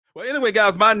Well, anyway,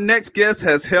 guys, my next guest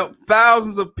has helped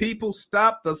thousands of people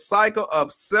stop the cycle of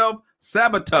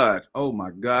self-sabotage. Oh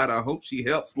my God, I hope she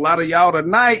helps a lot of y'all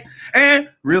tonight and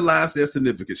realize their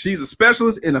significance. She's a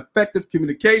specialist in effective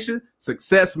communication,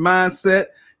 success mindset,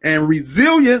 and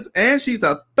resilience, and she's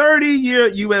a 30-year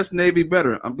U.S. Navy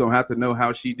veteran. I'm going to have to know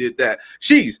how she did that.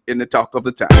 She's in the talk of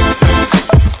the town.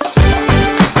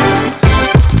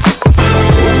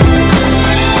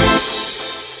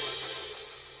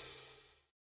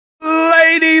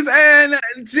 Ladies and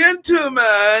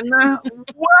gentlemen,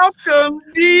 welcome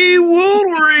Dee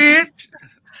Woolridge.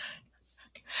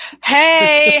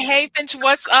 Hey, Finch,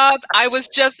 what's up? I was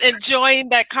just enjoying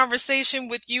that conversation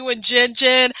with you and Jen.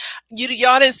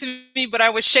 Y'all didn't see me, but I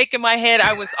was shaking my head.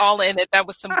 I was all in it. That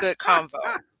was some good convo.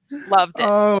 Loved it.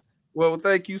 Oh, well,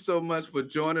 thank you so much for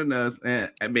joining us.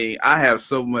 And I mean, I have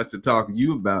so much to talk to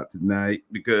you about tonight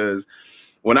because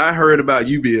when I heard about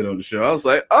you being on the show, I was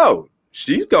like, oh,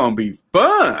 she's going to be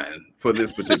fun for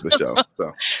this particular show.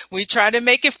 So we try to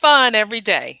make it fun every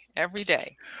day. All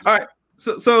right.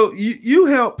 So you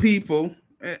help people.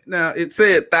 Now, it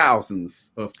said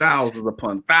thousands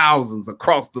upon thousands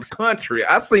across the country.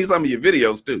 I've seen some of your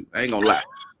videos too. I ain't gonna lie.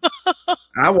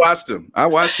 I watched them. Your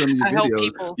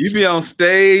videos. You be on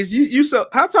stage. You so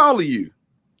how tall are you?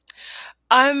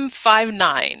 I'm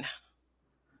 5'9".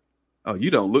 Oh,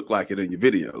 you don't look like it in your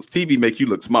videos. TV make you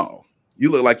look small. You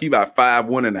look like you about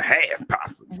 5'1.5",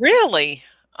 possibly. Really?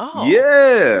 Oh.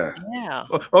 Yeah. Yeah.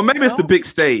 Or maybe it's the big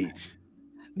stage.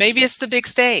 Maybe it's the big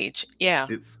stage. Yeah.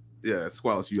 It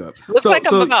swallows you up. Looks like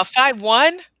I'm about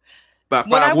 5'1". About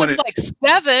 5'1". When I was like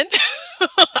 7,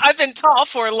 I've been tall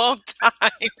for a long time.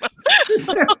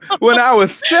 When I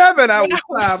was 7, I was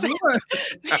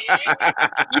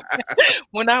 5'1".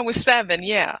 When I was 7,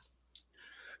 yeah.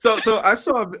 So I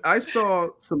saw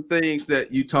some things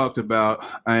that you talked about,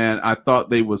 and I thought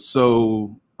they were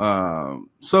so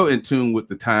in tune with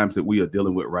the times that we are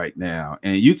dealing with right now.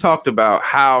 And you talked about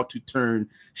how to turn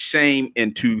shame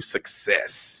into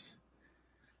success.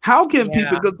 How can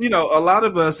people, because a lot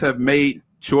of us have made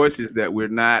choices that we're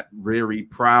not very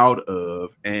proud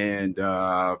of, and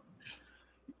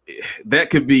that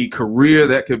could be career,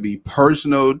 that could be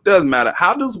personal, doesn't matter.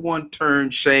 How does one turn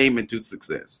shame into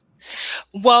success?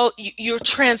 Well, you're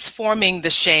transforming the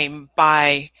shame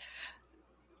by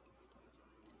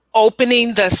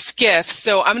opening the SCIF.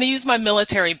 So I'm going to use my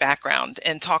military background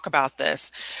and talk about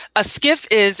this. A SCIF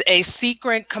is a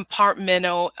secret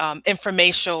compartmental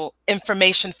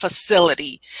information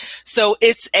facility. So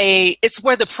it's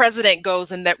where the president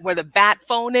goes, and where the bat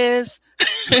phone is.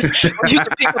 You can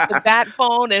pick up the bat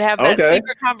phone and have that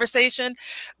secret conversation.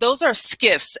 Those are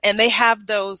SCIFs, and they have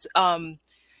those.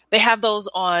 They have those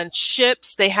on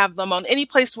ships. They have them on any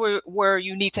place where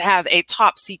you need to have a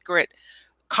top secret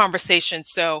conversation.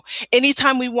 So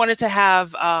anytime we wanted to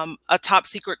have a top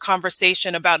secret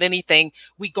conversation about anything,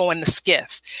 we go in the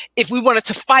SCIF. If we wanted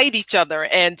to fight each other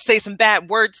and say some bad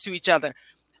words to each other,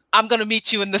 I'm going to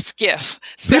meet you in the SCIF.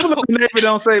 So, people in the Navy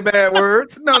don't say bad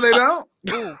words. No, they don't.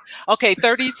 Ooh, okay,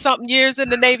 30-something years in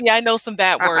the Navy, I know some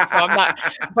bad words. So I'm not,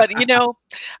 but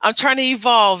I'm trying to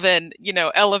evolve and,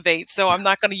 elevate. So I'm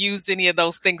not going to use any of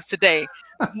those things today.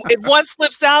 If one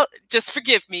slips out, just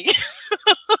forgive me.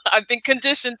 I've been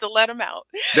conditioned to let them out.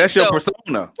 That's your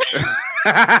persona.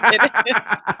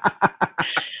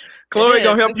 Chloe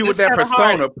gonna help you with that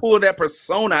persona. Hard. Pull that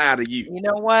persona out of you. You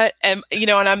know what? And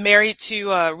and I'm married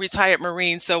to a retired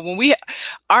Marine. So when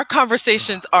our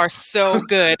conversations are so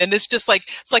good, and it's like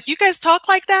you guys talk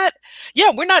like that.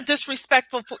 Yeah, we're not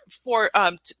disrespectful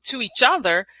to each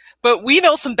other, but we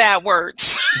know some bad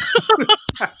words.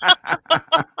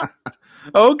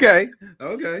 Okay.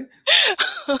 Okay.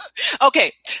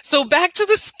 So back to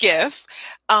the SCIF.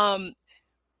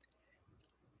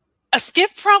 A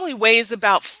SCIF probably weighs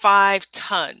about 5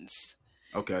 tons.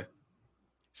 Okay.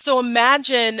 So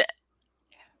imagine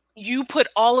you put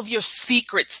all of your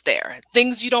secrets there,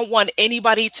 things you don't want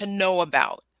anybody to know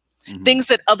about, things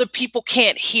that other people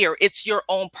can't hear. It's your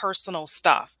own personal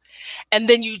stuff. And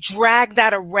then you drag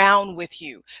that around with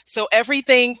you. So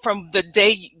everything from the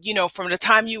day, from the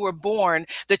time you were born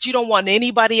that you don't want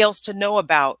anybody else to know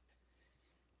about.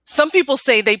 Some people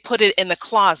say they put it in the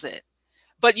closet.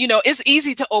 But, it's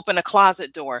easy to open a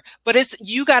closet door, but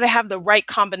you got to have the right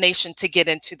combination to get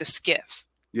into the SCIF.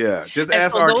 Yeah. Just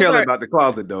ask R. Kelly about the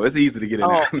closet door. It's easy to get in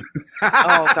there.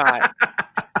 Oh, God.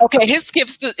 Okay. His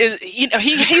SCIFs is,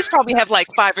 he's probably have like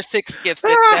 5 or 6 SCIFs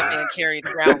that man carried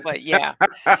around, but yeah.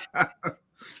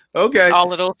 Okay.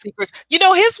 All of those secrets.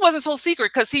 His wasn't so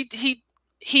secret because he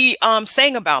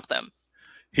sang about them.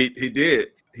 He did.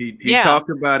 He talked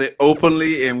about it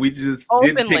openly, and we just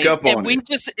didn't pick up on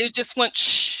it. It just went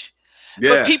shh. But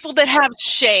Yeah. people that have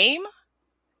shame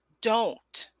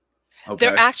don't.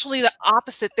 They're Okay. actually the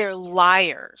opposite. They're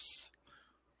liars.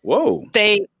 Whoa.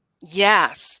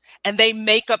 Yes. And they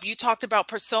make up, you talked about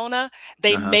persona,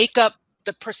 they Uh-huh. make up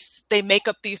they make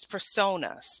up these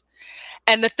personas.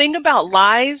 And the thing about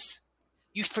lies,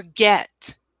 you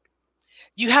forget.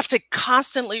 You have to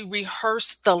constantly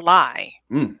rehearse the lie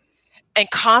Mm.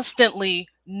 and constantly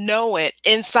know it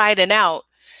inside and out,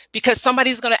 because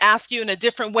somebody's going to ask you in a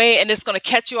different way and it's going to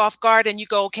catch you off guard, and you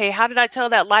go, okay, how did I tell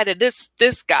that lie to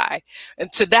this guy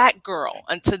and to that girl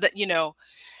and to the,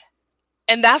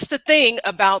 and that's the thing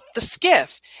about the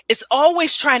skiff. It's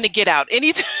always trying to get out.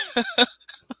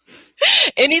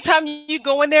 Anytime you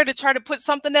go in there to try to put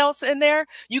something else in there,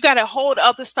 you got to hold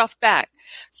other stuff back.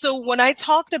 So when I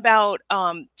talked about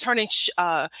turning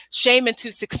shame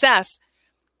into success,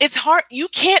 it's hard. You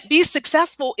can't be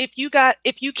successful if you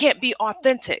can't be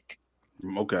authentic.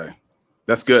 Okay.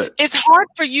 That's good. It's hard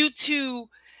for you to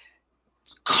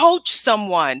coach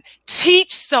someone,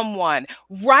 teach someone,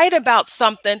 write about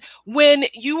something when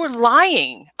you are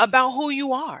lying about who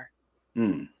you are.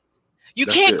 Mm. You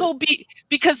That's can't good.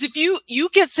 because if you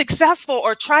get successful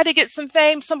or try to get some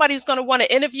fame, somebody's going to want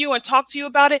to interview and talk to you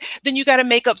about it. Then you got to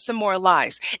make up some more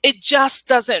lies. It just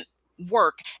doesn't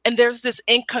work. And there's this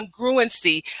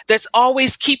incongruency that's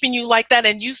always keeping you like that.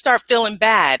 And you start feeling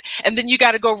bad. And then you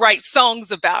got to go write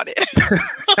songs about it.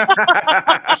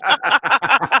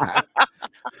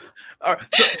 All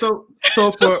right. So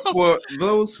for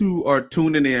those who are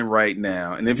tuning in right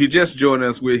now, and if you just joined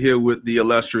us, we're here with the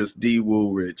illustrious D.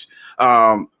 Woolridge.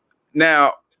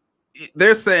 Now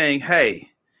they're saying, "Hey,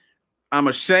 I'm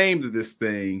ashamed of this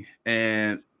thing,"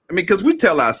 and I mean, because we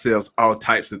tell ourselves all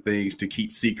types of things to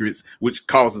keep secrets, which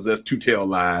causes us to tell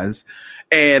lies.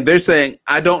 And they're saying,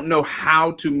 I don't know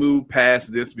how to move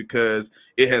past this because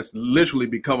it has literally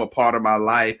become a part of my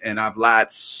life. And I've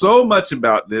lied so much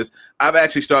about this. I've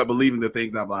actually started believing the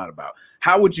things I've lied about.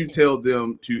 How would you tell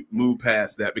them to move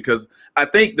past that? Because I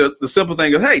think the simple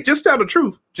thing is, hey, just tell the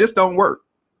truth. Just don't work.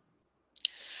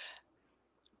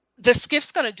 The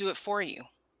skiff's going to do it for you.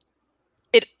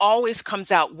 It always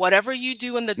comes out. Whatever you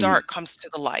do in the dark comes to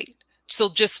the light. So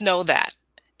just know that.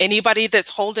 Anybody that's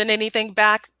holding anything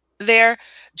back there,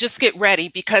 just get ready,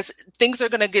 because things are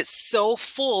going to get so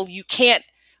full you can't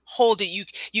hold it. You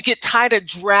get tired of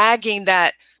dragging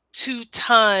that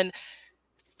 2-ton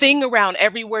thing around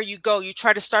everywhere you go. You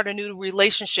try to start a new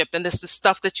relationship, and this is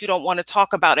stuff that you don't want to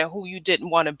talk about and who you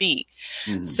didn't want to be.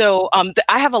 Mm-hmm. So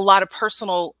I have a lot of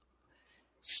personal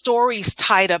stories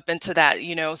tied up into that,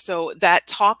 so that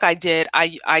talk I did,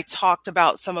 I talked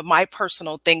about some of my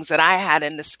personal things that I had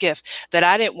in the skiff that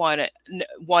I didn't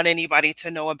want anybody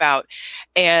to know about.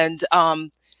 And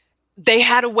they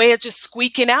had a way of just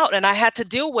squeaking out, and I had to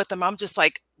deal with them. I'm just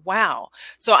like, wow.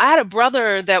 So I had a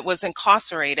brother that was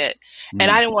incarcerated, and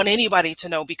I didn't want anybody to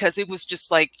know, because it was just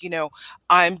like,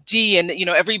 I'm D, and,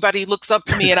 everybody looks up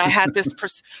to me, and I had this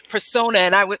persona,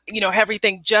 and I would,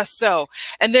 everything just so.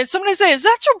 And then somebody say, is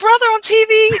that your brother on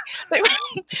TV?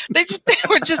 They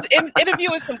were just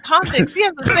interviewing some convicts. He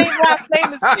has the same last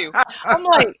name as you. I'm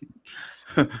like,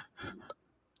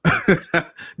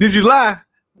 did you lie?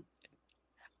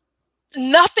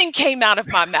 Nothing came out of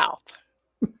my mouth.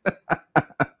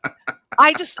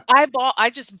 I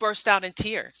just burst out in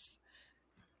tears,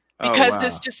 because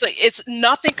it's just like,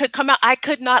 nothing could come out. I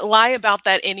could not lie about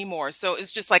that anymore. So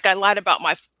it's just like, I lied about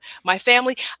my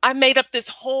family. I made up this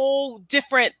whole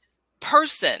different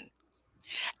person.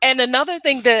 And another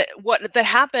thing that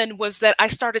happened was that I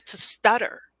started to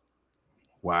stutter.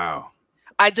 Wow.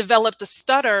 I developed a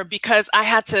stutter because I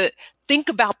had to think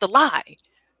about the lie.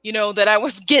 That I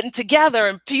was getting together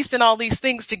and piecing all these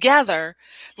things together.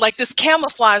 Like this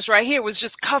camouflage right here was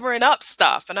just covering up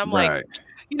stuff. And I'm like,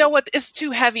 you know what? It's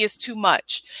too heavy. It's too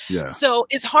much. Yeah. So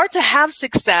it's hard to have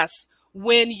success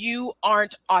when you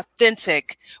aren't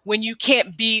authentic, when you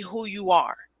can't be who you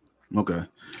are. Okay.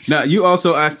 Now, you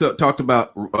also talked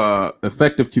about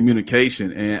effective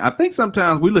communication. And I think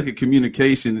sometimes we look at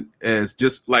communication as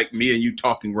just like me and you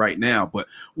talking right now. But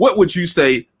what would you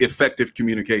say effective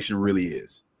communication really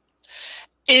is?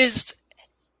 Is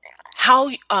how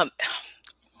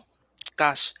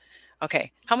gosh,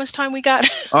 okay, how much time we got?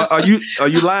 Are you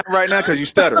lying right now because you're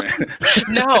stuttering?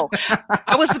 No,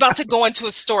 I was about to go into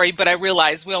a story, but I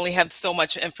realized we only have so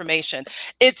much information.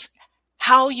 It's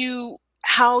how you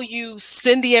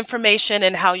send the information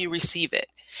and how you receive it.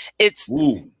 That's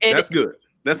good.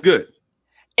 That's good.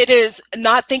 It is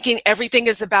not thinking everything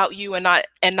is about you, and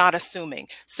not assuming.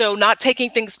 So not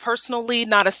taking things personally,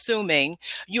 not assuming.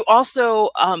 You also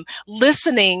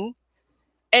listening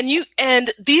And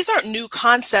these aren't new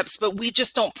concepts, but we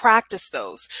just don't practice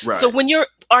those. Right. So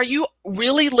are you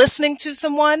really listening to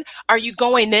someone? Are you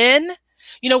going in?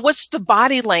 What's the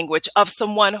body language of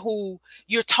someone who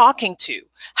you're talking to?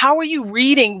 How are you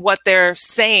reading what they're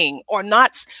saying or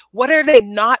not? What are they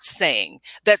not saying?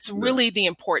 That's really the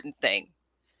important thing.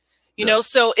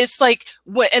 So it's like,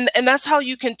 and that's how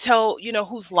you can tell,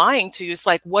 who's lying to you. It's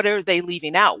like, what are they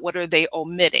leaving out? What are they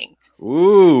omitting?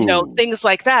 Ooh. Things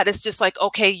like that. It's just like,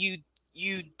 okay,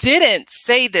 you didn't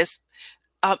say this.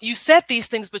 You said these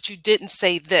things, but you didn't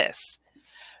say this.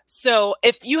 So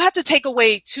if you had to take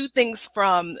away two things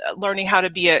from learning how to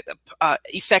be a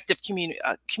effective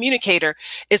communicator,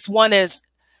 one is,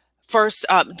 first,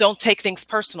 don't take things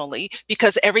personally,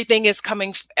 because everybody is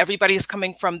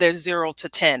coming from their 0 to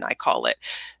 10, I call it.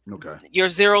 Okay. You're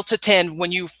 0 to 10,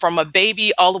 when you, from a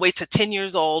baby all the way to 10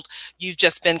 years old, you've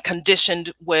just been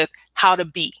conditioned with how to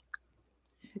be.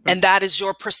 Okay. And that is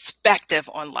your perspective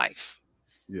on life.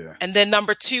 Yeah. And then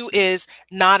number 2 is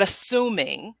not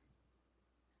assuming.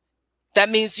 That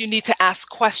means you need to ask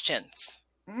questions.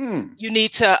 You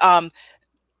need to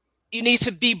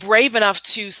be brave enough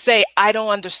to say, I don't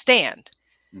understand.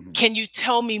 Mm-hmm. Can you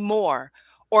tell me more?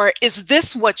 Or is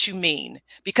this what you mean?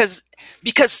 Because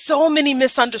so many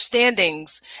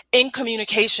misunderstandings in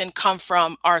communication come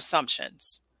from our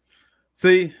assumptions.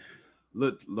 See,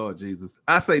 look, Lord Jesus,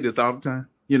 I say this all the time.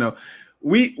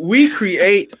 We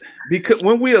create, because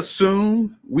when we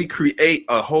assume, we create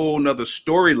a whole nother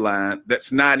storyline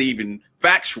that's not even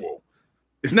factual.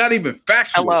 It's not even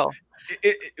factual. Hello.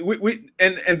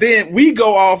 And then we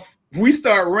go off. We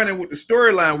start running with the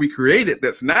storyline we created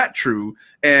that's not true,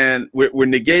 and we're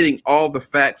negating all the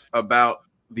facts about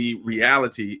the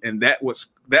reality, and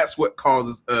that's what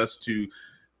causes us to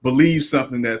believe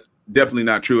something that's definitely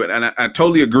not true. And I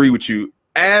totally agree with you.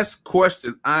 Ask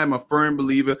questions. I'm a firm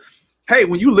believer. Hey,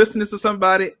 when you listen to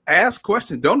somebody, ask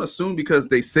questions. Don't assume because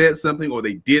they said something or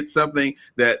they did something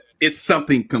that it's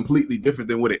something completely different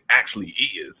than what it actually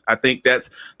is. I think that's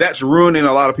ruining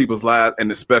a lot of people's lives,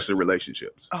 and especially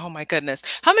relationships. Oh my goodness.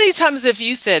 How many times have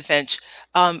you said, Finch,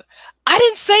 I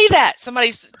didn't say that?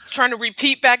 Somebody's trying to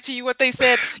repeat back to you what they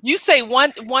said. You say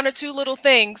one or two little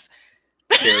things.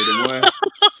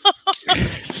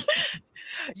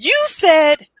 You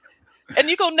said, and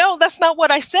you go, no, that's not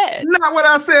what I said. Not what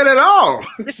I said at all.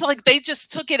 It's like they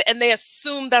just took it and they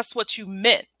assumed that's what you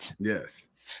meant. Yes.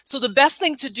 So the best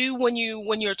thing to do when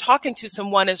you're talking to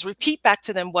someone is repeat back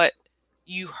to them what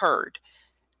you heard.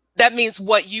 That means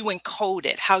what you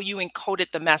encoded, how you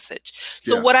encoded the message.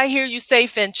 So what I hear you say,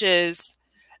 Finch, is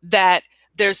that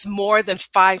there's more than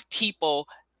 5 people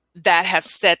that have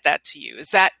said that to you.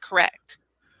 Is that correct?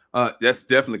 That's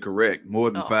definitely correct.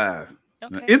 More than 5.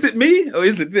 Okay. Is it me or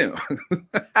is it them?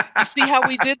 You see how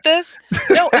we did this?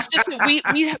 No, it's just that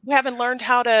we haven't learned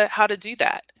how to do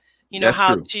that. That's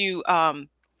how true. to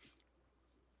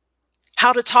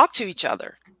how to talk to each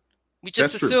other. We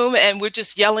just assume, and we're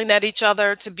just yelling at each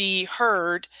other to be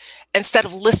heard instead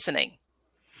of listening.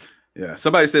 Yeah.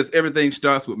 Somebody says everything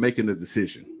starts with making a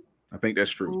decision. I think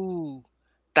that's true. Ooh,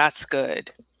 that's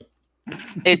good.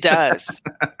 It does.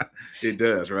 It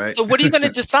does, right? So what are you going to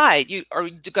decide? Are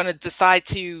you going to decide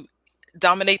to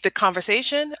dominate the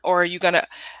conversation, or are you going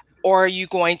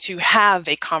to have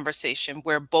a conversation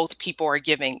where both people are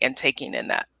giving and taking in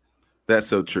that? That's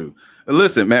so true.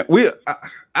 Listen, man,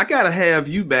 I gotta have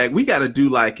you back. We gotta do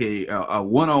like a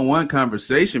one-on-one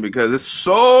conversation, because there's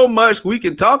so much we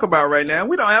can talk about right now.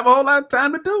 We don't have a whole lot of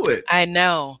time to do it. I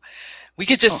know. We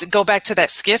could just go back to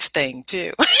that skiff thing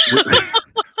too.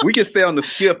 We can stay on the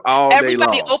skiff all day long.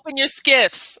 Everybody open your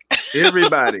skiffs.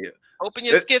 Everybody. Open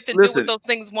your skiff and deal with those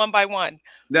things one by one.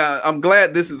 Now, I'm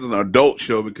glad this is an adult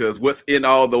show, because what's in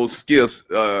all those skiffs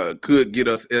could get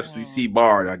us FCC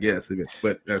barred, I guess.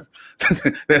 But that's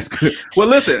good. Well,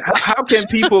 listen, how can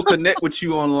people connect with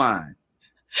you online?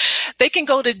 They can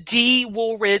go to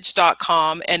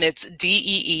deewoolridge.com, and it's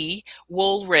DEE.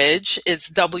 Woolridge is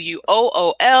WOOLRIDGE.com,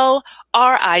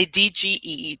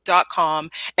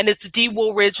 and it's D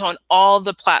Woolridge on all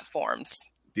the platforms.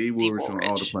 D Woolridge on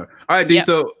all the platforms. All right, D. Yep.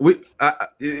 So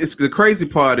it's the crazy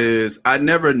part is I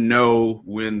never know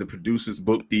when the producers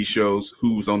book these shows,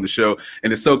 who's on the show,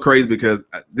 and it's so crazy because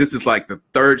this is like the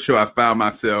 3rd show I found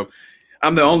myself.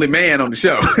 I'm the only man on the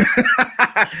show.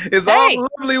 It's all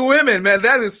lovely women, man.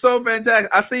 That is so fantastic.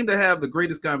 I seem to have the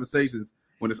greatest conversations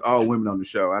when it's all women on the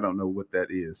show. I don't know what that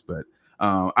is, but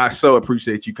I so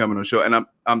appreciate you coming on the show, and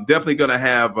I'm definitely gonna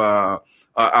have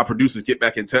our producers get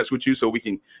back in touch with you so we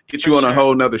can get you on a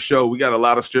whole nother show. We got a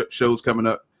lot of shows coming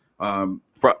up,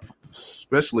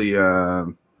 especially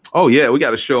Oh yeah, we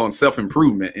got a show on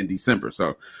self-improvement in December.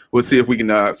 So we'll see if we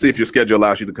can see if your schedule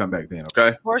allows you to come back then.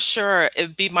 Okay. For sure.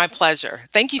 It'd be my pleasure.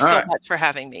 Thank you so much for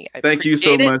having me. Thank you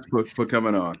so much for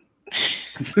coming on.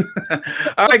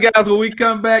 All right, guys, when we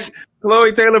come back,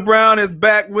 Chloe Taylor Brown is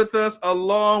back with us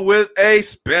along with a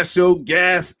special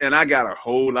guest. And I got a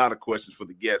whole lot of questions for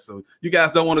the guest. So you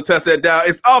guys don't want to touch that dial.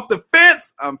 It's Off the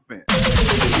Fence. I'm Fence.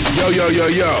 Yo. You're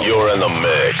in the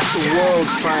mix. The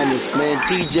world's finest, man.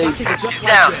 DJ.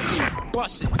 Down.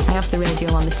 I have the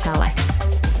radio on the tele.